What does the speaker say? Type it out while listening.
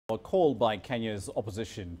A call by Kenya's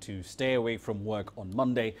opposition to stay away from work on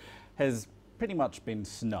Monday has pretty much been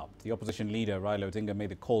snubbed. The opposition leader, Raila Odinga, made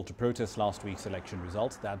the call to protest last week's election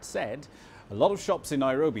results. That said, a lot of shops in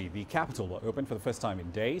Nairobi, the capital, were open for the first time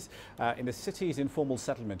in days in the city's informal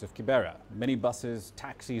settlement of Kibera. Minibuses,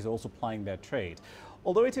 taxis also plying their trade.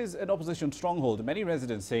 Although it is an opposition stronghold, many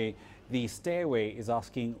residents say the stay away is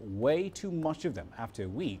asking way too much of them after a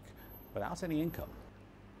week without any income.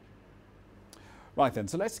 Right then,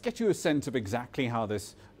 so let's get you a sense of exactly how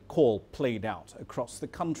this call played out across the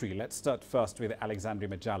country. Let's start first with Alexandria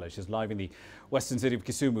Majala. She's live in the western city of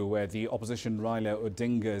Kisumu, where the opposition Raila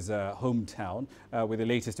Odinga's hometown, with the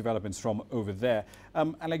latest developments from over there.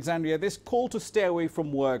 Alexandria, this call to stay away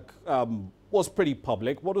from work was pretty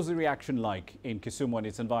public. What was the reaction like in Kisumu and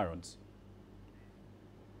its environs?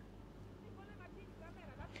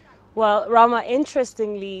 Well, Rama,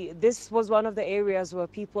 interestingly, this was one of the areas where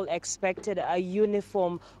people expected a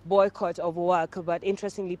uniform boycott of work. But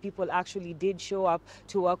interestingly, people actually did show up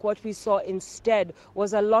to work. What we saw instead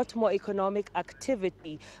was a lot more economic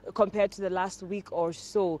activity compared to the last week or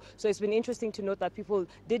so. So it's been interesting to note that people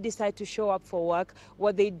did decide to show up for work.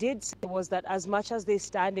 What they did say was that as much as they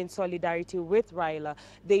stand in solidarity with Raila,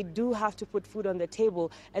 they do have to put food on the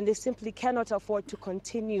table, and they simply cannot afford to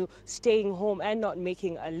continue staying home and not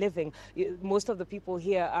making a living. Most of the people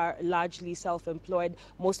here are largely self-employed.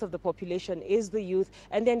 Most of the population is the youth,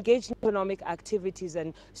 and they're engaged in economic activities.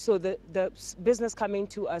 And so the business coming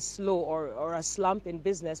to a slow or a slump in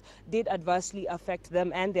business did adversely affect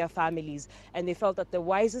them and their families. And they felt that the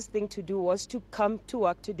wisest thing to do was to come to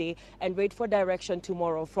work today and wait for direction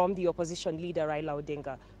tomorrow from the opposition leader, Raila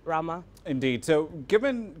Odinga. Rama? Indeed. So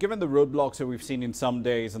given the roadblocks that we've seen in some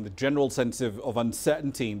days and the general sense of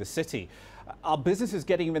uncertainty in the city, are businesses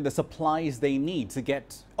getting even the supplies they need to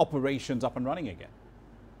get operations up and running again?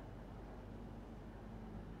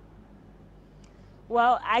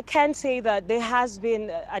 Well, I can say that there has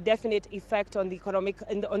been a definite effect on the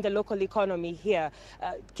on the local economy here.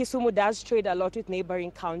 Kisumu does trade a lot with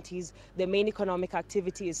neighboring counties. The main economic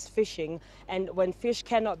activity is fishing, and when fish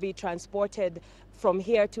cannot be transported from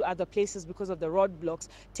here to other places because of the roadblocks,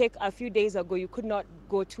 take a few days ago, you could not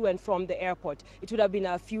go to and from the airport. It would have been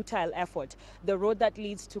a futile effort. The road that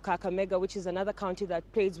leads to Kakamega, which is another county that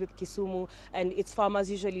trades with Kisumu, and its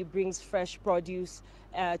farmers usually brings fresh produce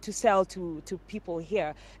to sell to people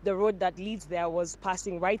here. The road that leads there was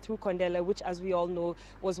passing right through Kondele, which, as we all know,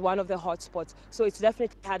 was one of the hotspots. So it's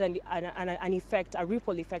definitely had an effect, a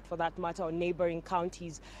ripple effect for that matter, on neighboring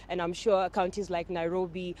counties. And I'm sure counties like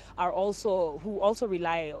Nairobi who also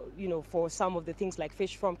rely, for some of the things like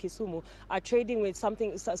fish from Kisumu, are trading with some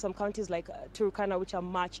counties like Turkana, which are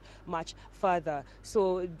much, much further.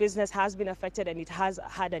 So business has been affected, and it has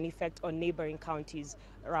had an effect on neighboring counties.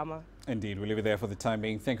 Rama? Indeed. We'll leave it there for the time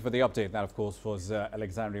being. Thank you for the update. That, of course, was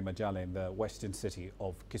Alexandria Majala in the western city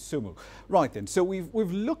of Kisumu. Right then, so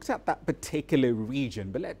we've looked at that particular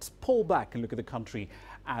region, but let's pull back and look at the country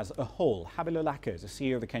as a whole. Habib Laka, the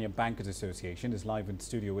CEO of the Kenya Bankers Association, is live in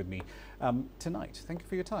studio with me tonight. Thank you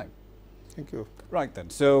for your time. Thank you. Right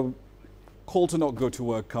then, so call to not go to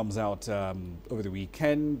work comes out over the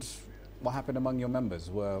weekend. What happened among your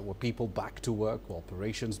members? Were people back to work? Were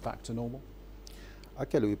operations back to normal?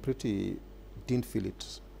 Actually, we pretty didn't feel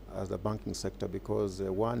it as the banking sector, because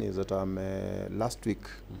one is that last week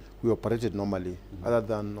we operated normally, other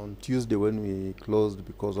than on Tuesday when we closed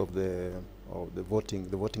because of the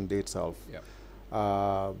voting day itself. Yep.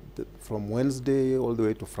 From Wednesday all the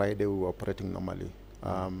way to Friday, we were operating normally.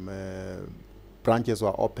 Branches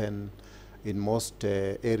were open in most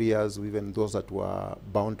areas, even those that were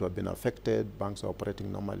bound to have been affected. Banks are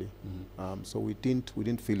operating normally. So we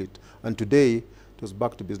didn't feel it. And today, it was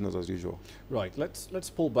back to business as usual. Right. Let's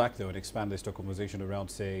pull back though and expand this to a conversation around,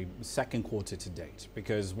 say, second quarter to date,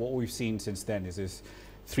 because what we've seen since then is this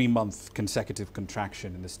 3-month consecutive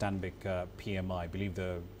contraction in the Stanbic PMI. I believe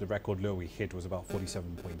the record low we hit was about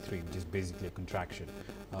 47.3, which is basically a contraction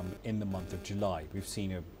in the month of July. We've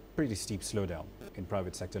seen a pretty steep slowdown in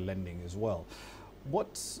private sector lending as well.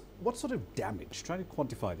 What sort of damage, trying to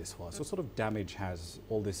quantify this for us, what sort of damage has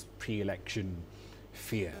all this pre-election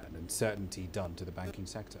fear and uncertainty done to the banking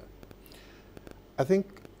sector? I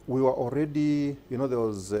think we were already, there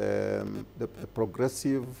was the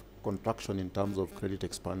progressive contraction in terms of credit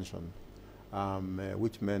expansion,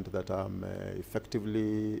 which meant that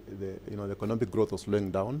effectively the economic growth was slowing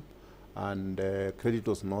down, and credit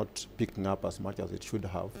was not picking up as much as it should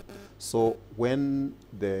have. So when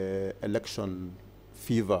the election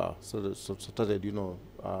fever started,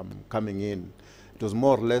 coming in, it was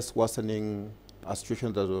more or less worsening a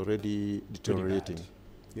situation that was already deteriorating,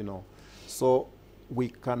 So we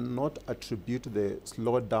cannot attribute the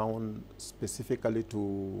slowdown specifically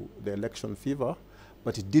to the election fever,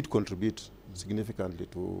 but it did contribute significantly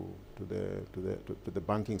to the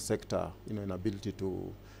banking sector, in ability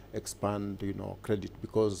to expand, credit,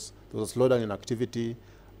 because there was a slowdown in activity,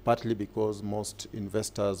 partly because most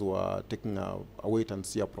investors were taking a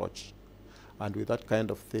wait-and-see approach. And with that kind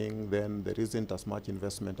of thing, then there isn't as much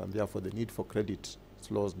investment, and therefore the need for credit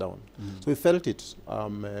slows down. So we felt it,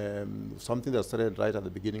 something that started right at the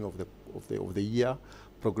beginning of the year,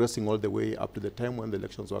 progressing all the way up to the time when the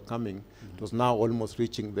elections were coming. It was now almost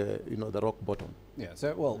reaching the rock bottom. Yeah.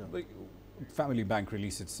 So Family Bank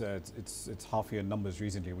released its half-year numbers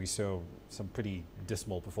recently. We saw some pretty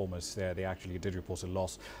dismal performance there. They actually did report a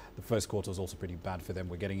loss. The first quarter was also pretty bad for them.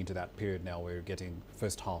 We're getting into that period now where we're getting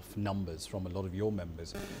first half numbers from a lot of your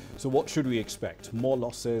members. So what should we expect? More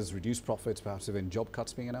losses, reduced profits, perhaps even job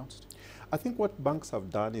cuts being announced? I think what banks have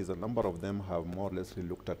done is a number of them have more or less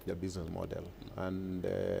looked at their business model, and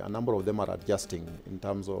a number of them are adjusting in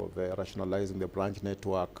terms of rationalizing the branch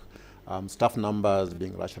network, staff numbers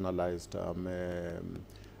being rationalized, some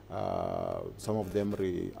of them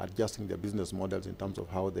adjusting their business models in terms of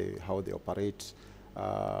how they operate,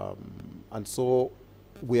 and so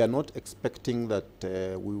we are not expecting that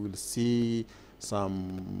we will see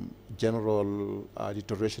some general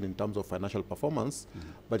deterioration in terms of financial performance,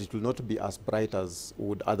 but it will not be as bright as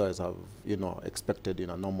would others have expected in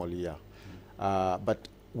a normal year. But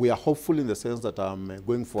we are hopeful in the sense that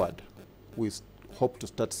going forward, we hope to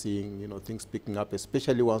start seeing things picking up,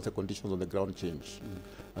 especially once the conditions on the ground change,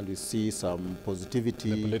 and we see some positivity.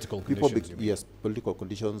 The political conditions. Yes, political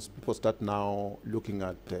conditions. People start now looking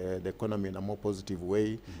at the economy in a more positive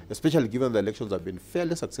way, especially given the elections have been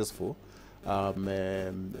fairly successful.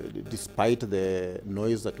 Despite the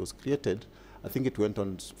noise that was created, I think it went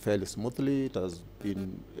on fairly smoothly. It has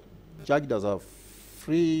been judged as a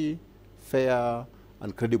free, fair,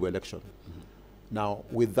 and credible election. Now,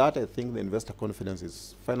 with that, I think the investor confidence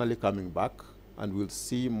is finally coming back, and we'll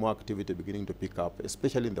see more activity beginning to pick up,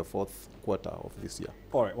 especially in the fourth quarter of this year.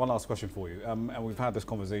 All right, one last question for you, and we've had this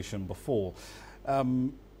conversation before.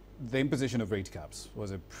 The imposition of rate caps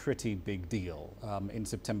was a pretty big deal in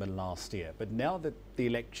September last year. But now that the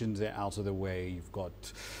elections are out of the way, you've got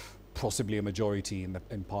possibly a majority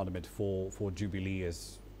in Parliament for Jubilee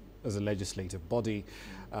as a legislative body,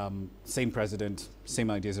 same president,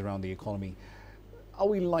 same ideas around the economy. Are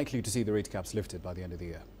we likely to see the rate caps lifted by the end of the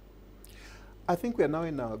year? I think we are now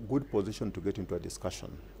in a good position to get into a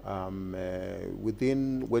discussion.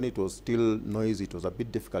 When it was still noisy, it was a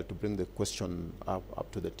bit difficult to bring the question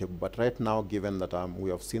up to the table. But right now, given that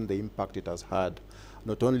we have seen the impact it has had,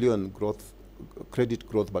 not only on growth, credit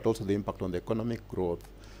growth, but also the impact on the economic growth,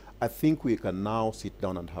 I think we can now sit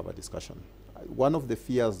down and have a discussion. One of the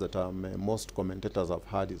fears that most commentators have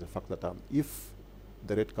had is the fact that if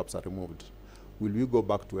the rate caps are removed, will we go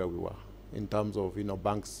back to where we were in terms of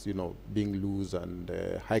banks being loose and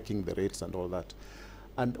hiking the rates and all that?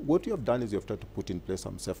 And what you have done is you have tried to put in place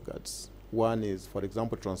some safeguards. One is, for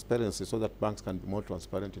example, transparency, so that banks can be more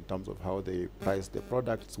transparent in terms of how they price their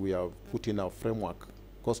products. We have put in a framework,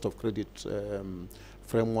 cost of credit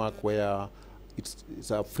framework, where it's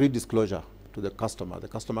a free disclosure to the customer. The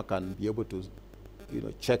customer can be able to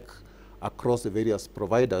check across the various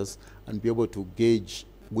providers and be able to gauge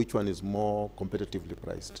which one is more competitively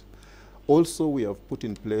priced. Also, we have put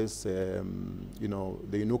in place, the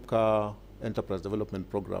INUCA Enterprise Development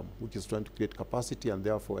Program, which is trying to create capacity and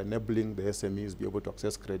therefore enabling the SMEs be able to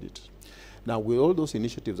access credit. Now, with all those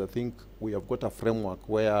initiatives, I think we have got a framework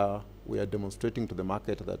where we are demonstrating to the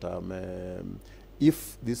market that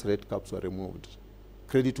if these rate caps were removed,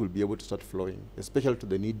 credit will be able to start flowing, especially to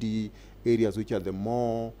the needy areas, which are the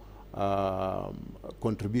more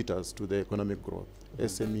contributors to the economic growth,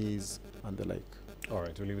 SMEs and the like. All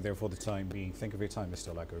right, we'll leave it there for the time being. Thank you for your time,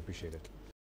 Mr. Olako. Appreciate it.